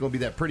sometimes it ain't going to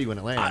be that pretty when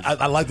it lands.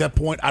 I like that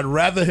point. I'd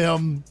rather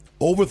him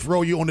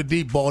overthrow you on the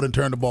deep ball than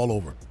turn the ball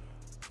over.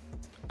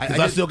 Because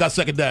I still got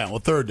second down or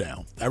third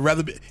down. I'd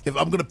rather be, if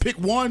I'm going to pick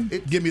one,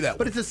 give me that one.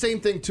 But it's the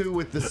same thing, too,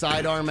 with the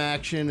sidearm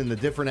action and the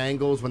different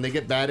angles. When they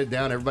get batted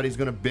down, everybody's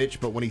going to bitch,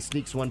 but when he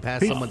sneaks one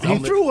past someone's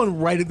helmet. He threw one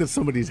right into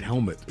somebody's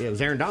helmet. Yeah, it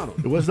was Aaron Donald.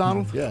 It was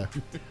Donald? Yeah.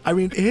 I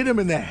mean, it hit him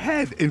in the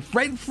head,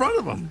 right in front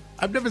of him.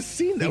 I've never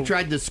seen that. He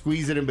tried to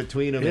squeeze it in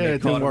between them. Yeah, and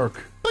it didn't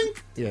work.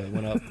 Blink. Yeah, it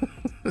went up.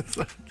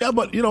 Yeah,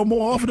 but,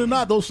 more often than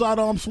not, those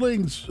sidearm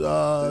slings,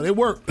 they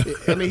work.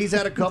 I mean, he's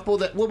had a couple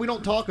that, we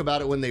don't talk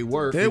about it when they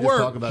work. They we work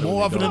just talk about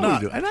more it often than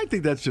not. And I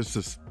think that's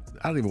just,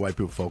 I don't even know why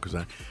people focus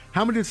on it.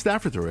 How many did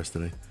Stafford throw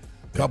yesterday?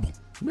 Couple.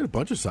 He made a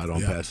bunch of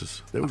sidearm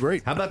passes. They were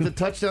great. How about the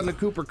touchdown to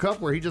Cooper Kupp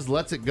where he just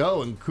lets it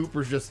go and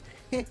Cooper's just...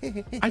 I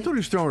thought he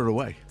was throwing it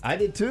away. I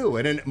did too.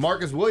 And then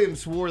Marcus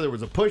Williams swore there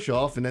was a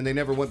push-off, and then they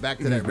never went back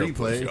to that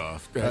replay.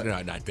 Not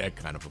that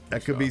kind of a push-off.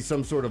 That could be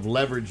some sort of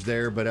leverage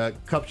there,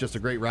 but Kupp's just a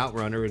great route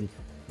runner, and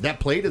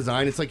that play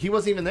design, it's like he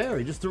wasn't even there.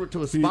 He just threw it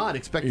to a spot,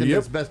 expecting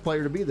his best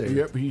player to be there.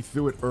 Yep, he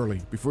threw it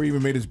early. Before he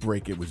even made his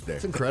break, it was there.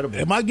 It's incredible.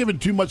 Am I giving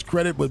too much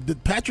credit? But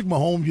did Patrick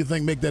Mahomes, you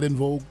think, make that in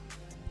vogue?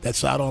 That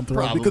sidearm throw?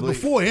 Probably. Because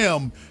before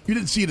him, you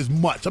didn't see it as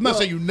much. I'm not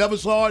saying you never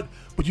saw it,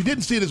 but you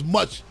didn't see it as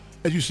much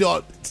as you saw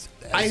it.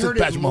 I heard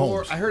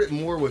it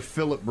more with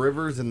Phillip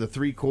Rivers and the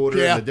 3/4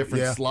 and the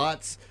different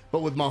slots.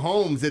 But with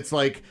Mahomes, it's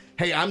like,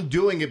 hey, I'm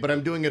doing it, but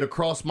I'm doing it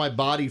across my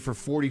body for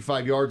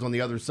 45 yards on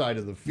the other side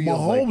of the field.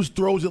 Mahomes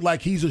throws it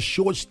like he's a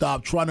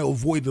shortstop trying to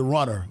avoid the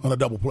runner on a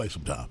double play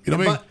sometimes. You know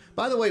what I mean?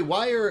 By the way,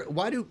 why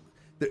do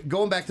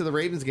going back to the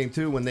Ravens game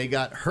too, when they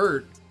got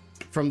hurt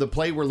from the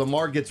play where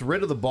Lamar gets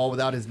rid of the ball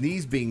without his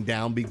knees being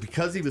down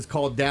because he was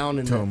called down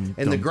in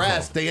the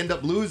grass, they end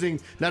up losing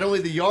not only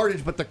the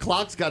yardage but the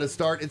clock's got to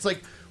start. It's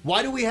like,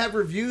 why do we have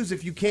reviews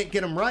if you can't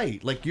get them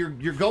right? Like you're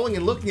going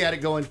and looking at it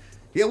going,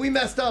 yeah, we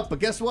messed up, but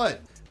guess what?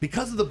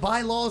 Because of the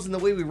bylaws and the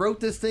way we wrote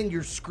this thing,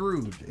 you're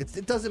screwed.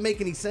 It doesn't make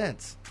any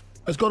sense.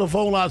 Let's go to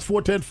phone lines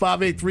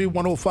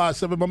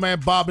 410-583-1057. My man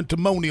Bob in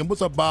Timonium.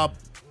 What's up, Bob?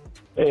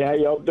 Hey, how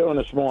y'all doing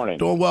this morning?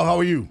 Doing well. How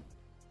are you?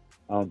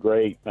 I'm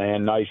great,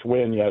 man. Nice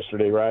win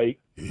yesterday, right?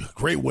 Yeah,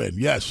 great win,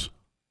 yes.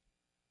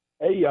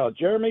 Hey,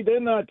 Jeremy,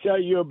 didn't I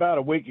tell you about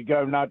a week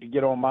ago not to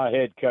get on my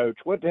head coach?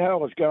 What the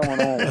hell is going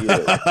on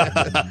here?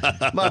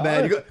 My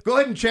bad. Go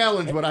ahead and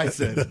challenge what I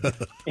said.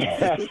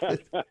 Yeah,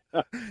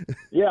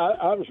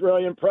 I was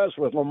really impressed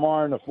with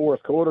Lamar in the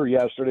fourth quarter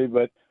yesterday,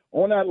 but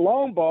on that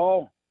long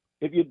ball,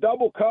 if you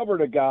double cover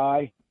the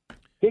guy,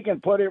 he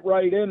can put it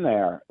right in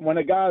there. When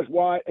the guy's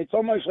wide, it's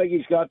almost like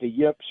he's got the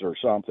yips or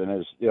something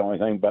is the only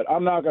thing. But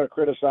I'm not going to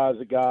criticize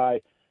the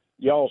guy.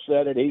 Y'all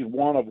said it. He's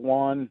one of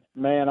one.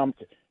 Man,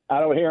 I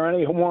don't hear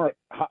any more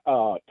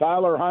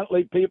Tyler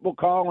Huntley people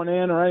calling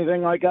in or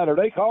anything like that. Are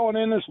they calling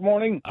in this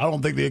morning? I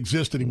don't think they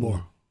exist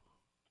anymore.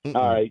 All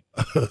right.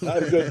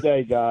 Have a good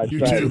day, guys. You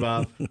too,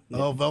 Bob. I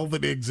don't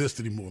think they exist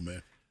anymore,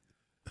 man.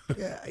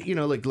 Yeah,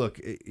 look,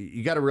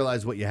 you got to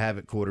realize what you have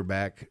at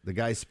quarterback. The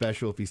guy's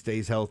special if he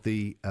stays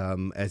healthy.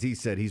 As he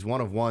said, he's one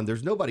of one.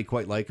 There's nobody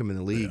quite like him in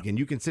the league. Yeah. And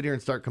you can sit here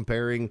and start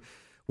comparing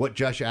what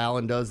Josh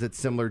Allen does that's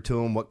similar to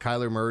him, what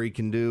Kyler Murray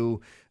can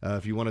do.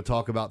 If you want to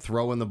talk about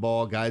throwing the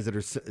ball, guys that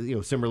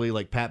are similarly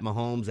like Pat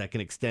Mahomes that can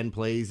extend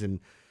plays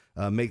and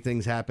make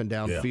things happen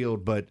downfield.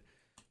 Yeah.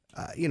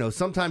 But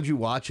sometimes you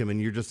watch him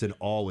and you're just in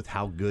awe with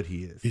how good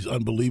he is. He's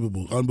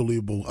unbelievable.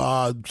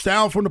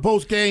 Sound from the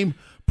post-game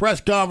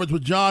press conference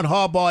with John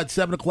Harbaugh at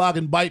 7 o'clock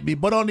and Bite Me.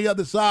 But on the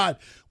other side,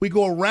 we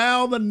go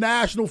around the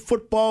National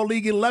Football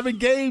League, 11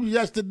 games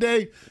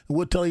yesterday, and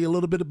we'll tell you a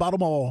little bit about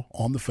them all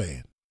on The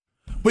Fan.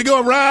 We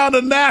go around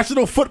the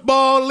National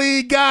Football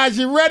League. Guys,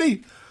 you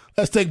ready?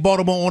 Let's take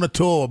Baltimore on a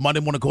tour. Monday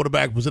Morning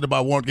Quarterback presented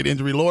by Warren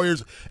Injury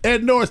Lawyers.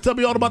 Ed Norris, tell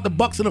me all about the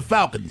Bucks and the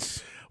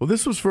Falcons. Well,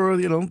 this was for,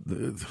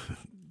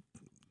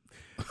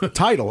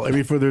 title. I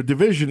mean, for their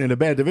division, in a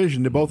bad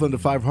division, they're both under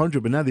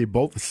 500, but now they're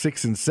both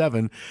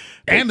 6-7.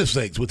 And the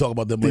Saints. We'll talk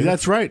about them later.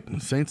 That's right. The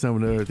Saints,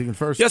 I think,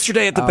 first.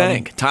 Yesterday at the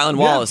bank, Tylan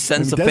Wallace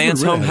sends the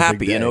fans home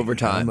happy in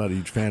overtime. I'm not a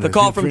huge fan. The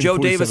call from Joe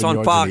Davis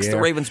on Fox, the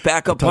Ravens'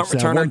 backup punt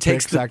returner,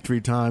 takes the sack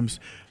 3 times.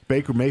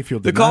 Baker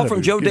Mayfield. The call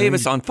from Joe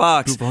Davis on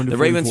Fox. The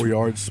Ravens 4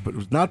 yards, but it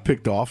was not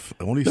picked off.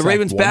 Only the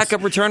Ravens'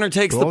 backup returner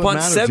takes the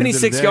punt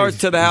 76 yards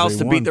to the house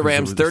to beat the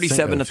Rams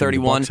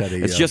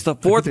 37-31. It's just the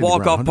fourth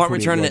walk-off punt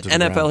return in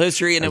NFL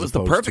history, and it was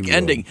the perfect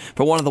ending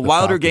for one of the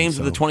wilder games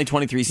of the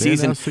 2023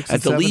 season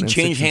as the lead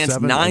changed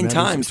hands 9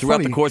 times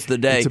throughout the course of the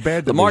day.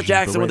 Lamar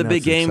Jackson with a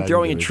big game,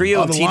 throwing a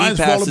trio of TD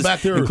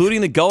passes,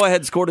 including the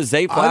go-ahead score to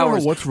Zay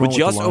Flowers with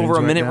just over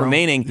a minute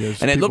remaining,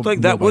 and it looked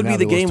like that would be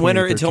the game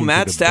winner until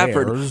Matt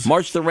Stafford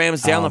marched the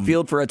Rams down the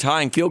field for a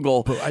tying field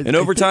goal. In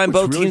overtime,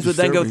 both teams would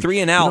then go 3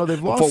 and out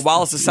before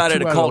Wallace decided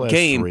to call it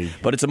game.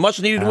 But it's a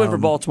much-needed win for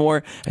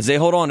Baltimore as they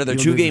hold on to their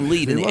 2-game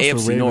lead in the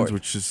AFC North.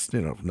 Which is,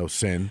 no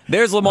sin.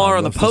 There's Lamar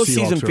on the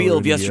postseason feel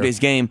of yesterday's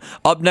game.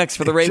 Up next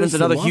for the Ravens,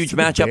 another huge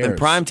matchup in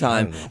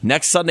primetime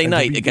next Sunday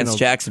night against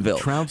Jacksonville.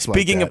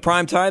 Speaking of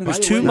primetime, there's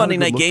 2 Monday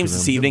night games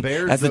this evening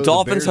as the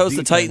Dolphins host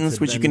the Titans,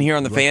 which you can hear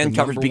on the Fan.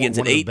 Coverage begins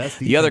at 8.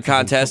 The other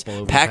contest,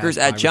 Packers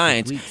at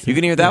Giants, you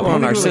can hear that one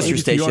on our sister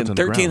station,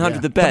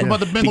 1300 The Bet,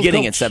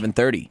 beginning at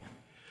 7:30.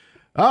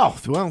 Oh,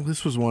 well,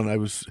 this was one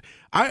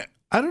I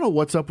don't know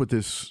what's up with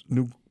this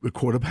new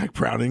quarterback,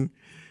 Browning,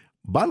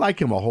 but I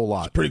like him a whole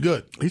lot. He's pretty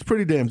good. He's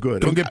pretty damn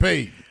good. Don't get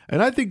paid.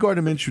 And I think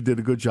Gardner Minshew did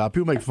a good job.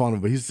 People make fun of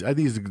him, but I think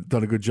he's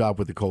done a good job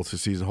with the Colts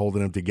this season,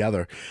 holding them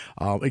together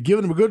and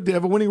giving them they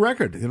have a winning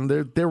record.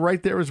 They're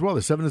right there as well.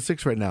 They're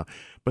 7-6 right now.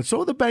 But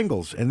so are the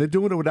Bengals, and they're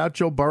doing it without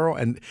Joe Burrow.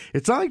 And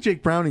it's not like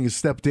Jake Browning has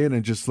stepped in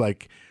and just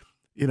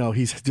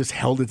he's just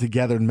held it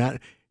together. And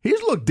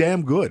he's looked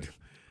damn good.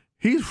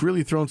 He's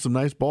really thrown some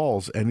nice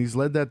balls, and he's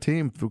led that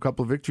team through a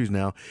couple of victories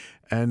now.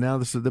 And now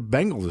the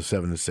Bengals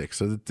are 7-6.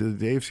 So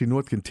the AFC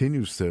North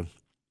continues to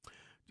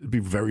be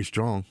very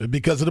strong.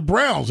 Because of the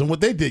Browns and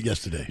what they did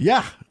yesterday.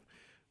 Yeah.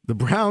 The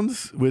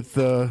Browns with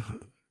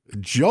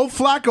Joe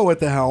Flacco at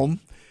the helm.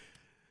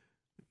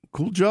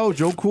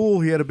 Joe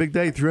Cool. He had a big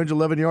day,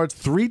 311 yards,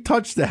 3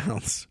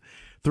 touchdowns.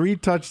 3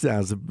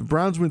 touchdowns. The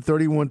Browns win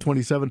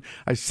 31-27.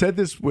 I said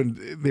this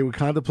when they were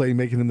contemplating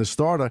making him the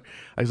starter.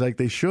 I was like,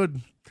 they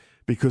should.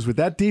 Because with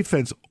that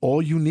defense,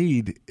 all you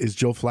need is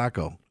Joe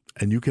Flacco.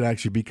 And you can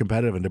actually be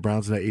competitive. And the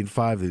Browns are at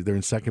 8-5. They're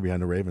in second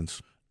behind the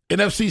Ravens.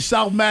 NFC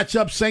South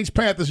matchup,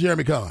 Saints-Panthers,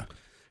 Jeremy Conn.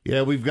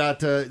 Yeah, we've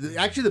got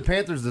actually the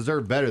Panthers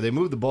deserve better. They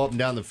moved the ball up and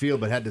down the field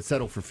but had to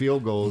settle for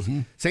field goals.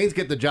 Mm-hmm. Saints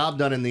get the job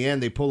done in the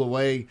end. They pull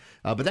away.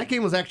 But that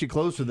game was actually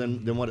closer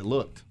than what it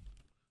looked.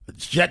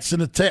 Jets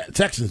and the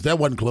Texans, that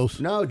wasn't close.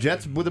 No,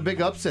 Jets with a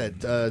big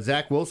upset.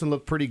 Zach Wilson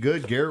looked pretty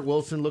good. Garrett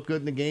Wilson looked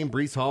good in the game.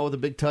 Breece Hall with a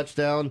big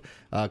touchdown.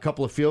 A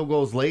couple of field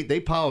goals late.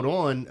 They piled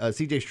on.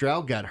 C.J.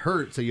 Stroud got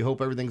hurt, so you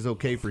hope everything's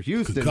okay for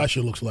Houston.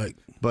 Concussion looks like.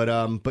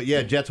 But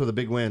yeah, Jets with a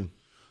big win.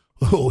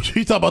 Oh,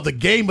 you talking about the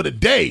game of the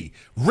day.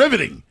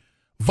 Riveting.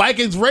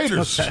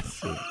 Vikings-Raiders.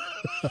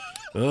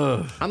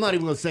 I'm not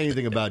even going to say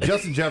anything about it.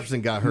 Justin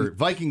Jefferson got hurt.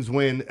 Vikings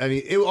win. I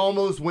mean, it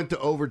almost went to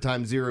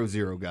overtime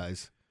 0-0,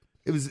 guys.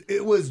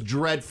 It was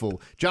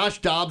dreadful. Josh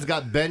Dobbs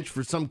got benched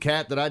for some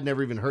cat that I'd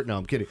never even heard. No,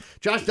 I'm kidding.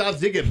 Josh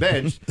Dobbs did get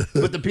benched,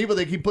 but the people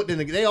they keep putting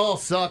in, they all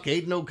suck.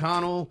 Aiden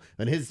O'Connell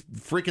and his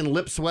freaking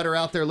lip sweater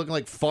out there looking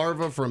like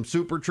Farva from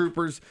Super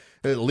Troopers.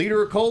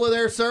 Leader of Cola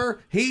there,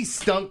 sir. He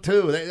stunk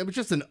too. It was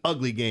just an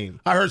ugly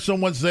game. I heard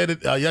someone say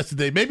that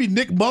yesterday. Maybe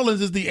Nick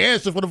Mullins is the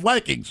answer for the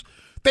Vikings.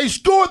 They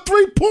scored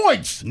 3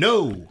 points.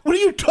 No. What are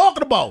you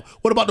talking about?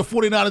 What about the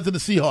 49ers and the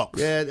Seahawks?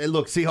 Yeah,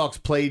 look,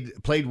 Seahawks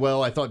played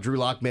well. I thought Drew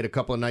Lock made a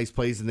couple of nice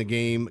plays in the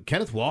game.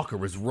 Kenneth Walker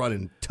was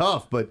running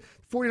tough, but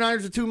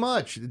 49ers are too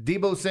much.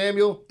 Deebo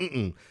Samuel,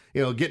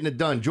 getting it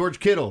done.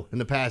 George Kittle in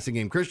the passing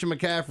game. Christian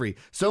McCaffrey.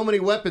 So many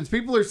weapons.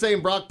 People are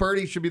saying Brock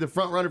Purdy should be the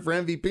front runner for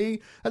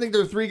MVP. I think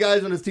there are 3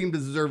 guys on his team that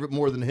deserve it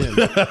more than him.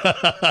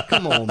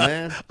 Come on,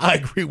 man. I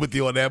agree with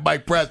you on that.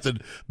 Mike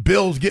Preston.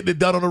 Bills getting it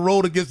done on the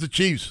road against the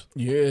Chiefs.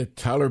 Yeah,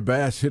 Tyler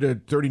Bass hit a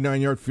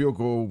 39-yard field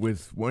goal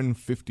with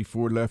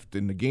 1:54 left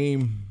in the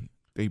game.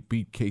 They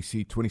beat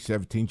KC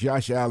 2017.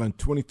 Josh Allen,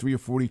 23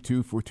 of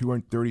 42 for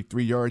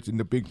 233 yards in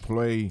the big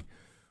play.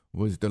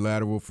 Was the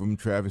lateral from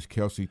Travis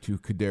Kelce to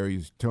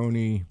Kadarius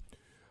Toney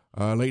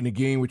late in the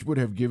game, which would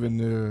have given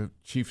the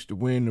Chiefs the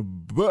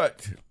win.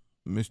 But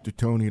Mr.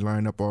 Toney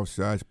lined up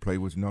offsides. Play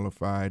was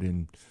nullified,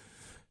 and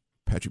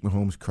Patrick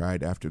Mahomes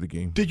cried after the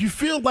game. Did you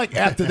feel like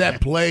after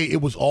that play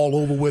it was all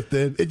over with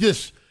then? It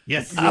just...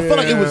 Yes. I felt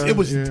like it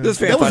was. This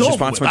fan flash is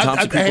sponsored by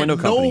Thompson Creek Window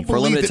Company. For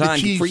a limited time,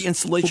 free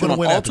installation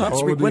on all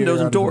Thompson Creek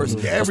windows and doors.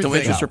 Plus no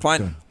interest or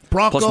finance.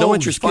 Plus no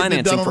interest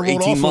financing for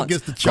 18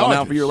 months. Call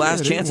now for your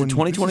last chance at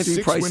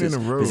 2023 prices.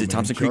 Visit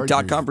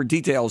ThompsonCreek.com for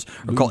details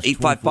or call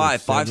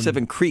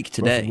 855-57-CREEK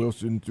today. Russell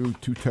Wilson threw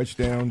 2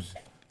 touchdowns.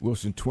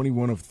 Wilson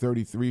 21 of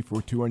 33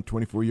 for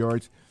 224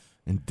 yards.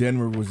 And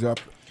Denver was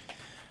up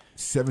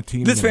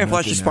 17. This fan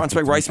flash is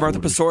sponsored by Rice Martha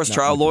Pesaurus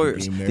Trial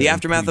Lawyers. The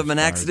aftermath of an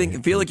accident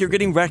can feel like you're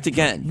getting wrecked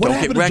again. What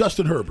happened to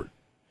Justin Herbert?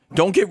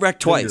 Don't get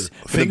wrecked twice.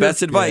 For the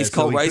best advice,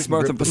 call Rice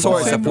Martha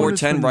Pesaurus at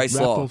 410 Rice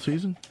Law.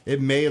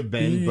 It may have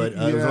been, but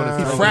it was on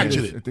his he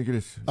fractured it. I think it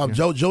is.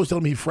 Joe's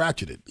telling me he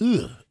fractured it.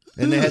 Ugh.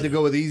 And they had to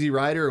go with Easy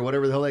Rider or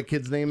whatever the hell that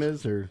kid's name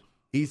is, or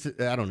I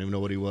don't even know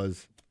what he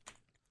was.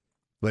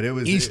 But it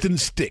was Easton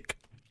Stick.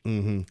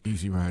 Mm-hmm.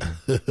 Easy Rider.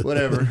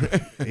 Whatever.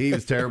 He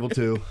was terrible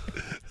too.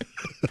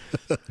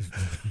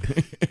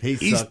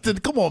 Easton,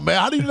 come on, man.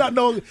 How do you not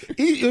know?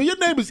 Your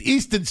name is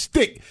Easton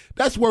Stick.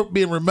 That's worth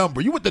being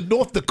remembered. You went to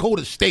North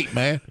Dakota State,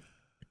 man.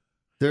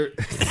 Their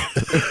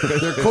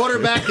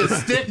quarterback is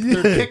Stick.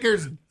 Their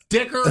kicker's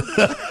Dicker.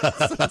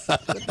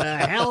 What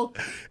the hell?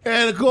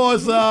 And, of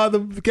course,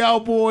 the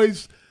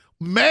Cowboys,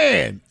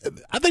 man,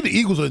 I think the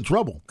Eagles are in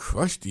trouble.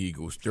 Crushed the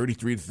Eagles,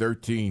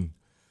 33-13.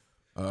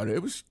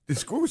 The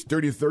score was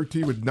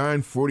 30-13 with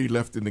 9:40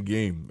 left in the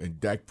game, and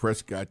Dak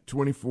Prescott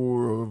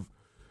 24 of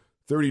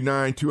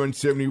 39,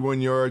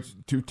 271 yards,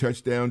 2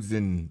 touchdowns,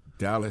 and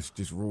Dallas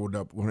just rolled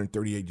up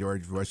 138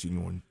 yards rushing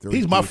on 30.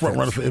 He's my front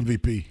runner for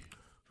MVP.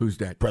 Who's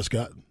that?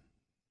 Prescott.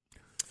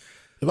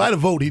 If I had a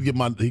vote, he'd get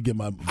my vote.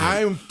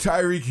 I'm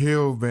Tyreek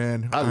Hill,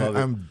 man. I love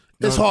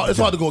it. It's hard. It's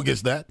hard to go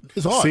against that.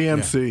 It's hard.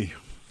 CMC.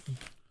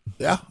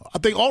 Yeah, I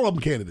think all of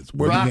them candidates.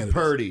 Brock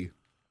Purdy.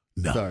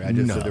 No. Sorry, I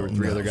just said there were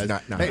 3 other guys.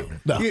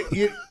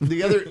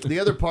 The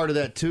other part of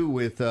that too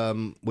with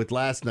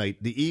last night,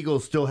 the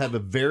Eagles still have a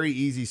very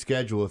easy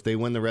schedule. If they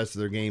win the rest of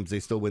their games, they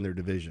still win their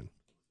division.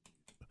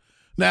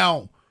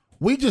 Now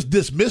we just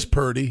dismissed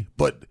Purdy,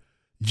 but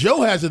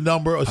Joe has a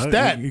number, a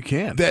stat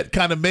that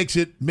kind of makes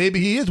it. Maybe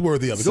he is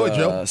worthy of it. Go ahead,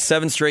 Joe.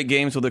 7 straight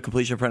games with a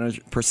completion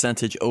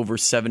percentage over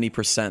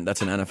 70%.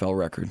 That's an NFL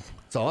record.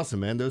 It's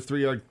awesome, man. Those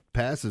 3-yard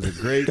passes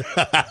are great. When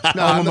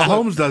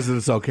Mahomes does it,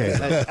 it's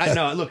okay. I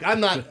know. Look, I'm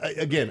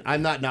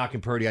not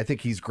knocking Purdy. I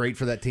think he's great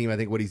for that team. I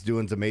think what he's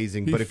doing is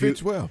amazing. He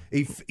fits well.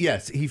 He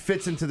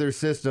fits into their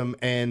system.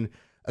 And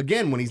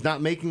again, when he's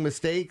not making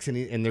mistakes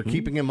and they're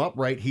keeping him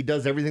upright, he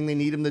does everything they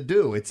need him to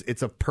do.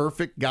 It's a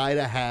perfect guy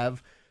to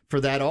have for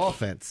that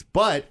offense.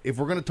 But if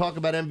we're going to talk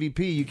about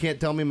MVP, you can't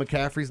tell me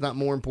McCaffrey's not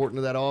more important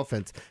to that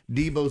offense.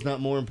 Debo's not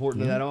more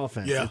important to that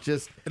offense. Yeah. It's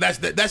just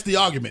that's the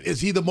argument.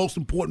 Is he the most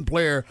important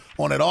player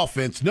on that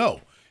offense?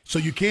 No. So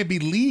you can't be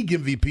league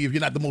MVP if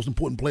you're not the most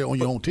important player on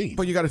your own team.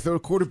 But you got to throw a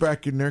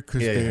quarterback in there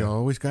because they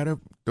always got to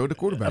throw the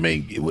quarterback. I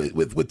mean,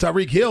 with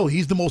Tyreek Hill,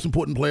 he's the most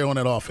important player on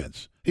that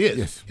offense. He is.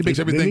 Yes. He makes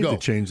everything they go.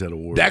 need to change that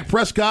award. Dak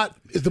Prescott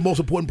is the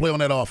most important player on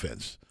that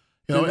offense.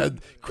 You know,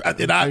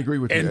 I agree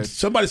with you. And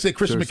somebody said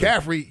Christian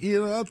McCaffrey.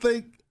 You know, I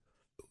think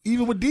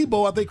even with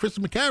Debo, I think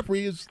Christian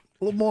McCaffrey is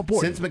a little more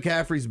important. Since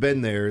McCaffrey's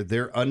been there,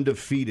 they're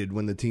undefeated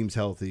when the team's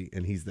healthy,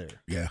 and he's there.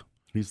 Yeah,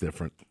 he's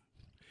different.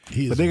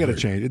 But they got to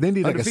change it. They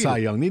need like a Cy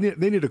Young.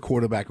 They need a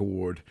quarterback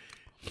award,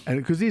 and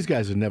because these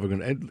guys are never going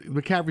to.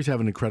 McCaffrey's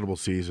having an incredible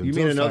season. You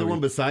mean another one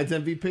besides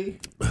MVP?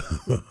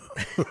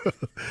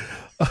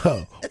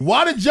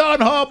 Why did John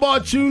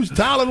Harbaugh choose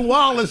Tylan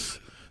Wallace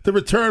to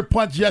return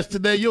punch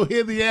yesterday? You'll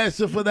hear the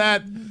answer for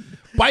that.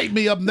 Bite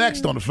me up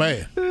next on The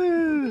Fan.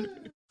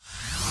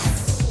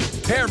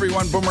 Hey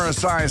everyone, Boomer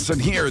Esiason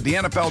here. The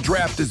NFL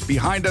Draft is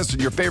behind us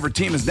and your favorite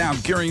team is now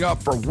gearing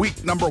up for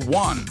week number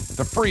 1.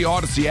 The free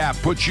Odyssey app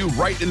puts you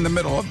right in the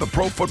middle of the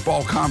pro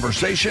football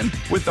conversation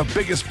with the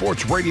biggest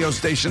sports radio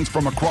stations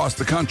from across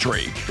the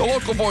country. The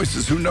local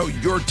voices who know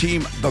your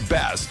team the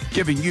best,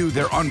 giving you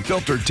their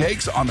unfiltered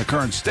takes on the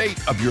current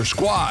state of your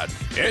squad.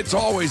 It's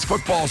always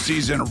football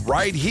season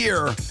right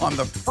here on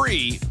the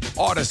free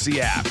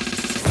Odyssey app.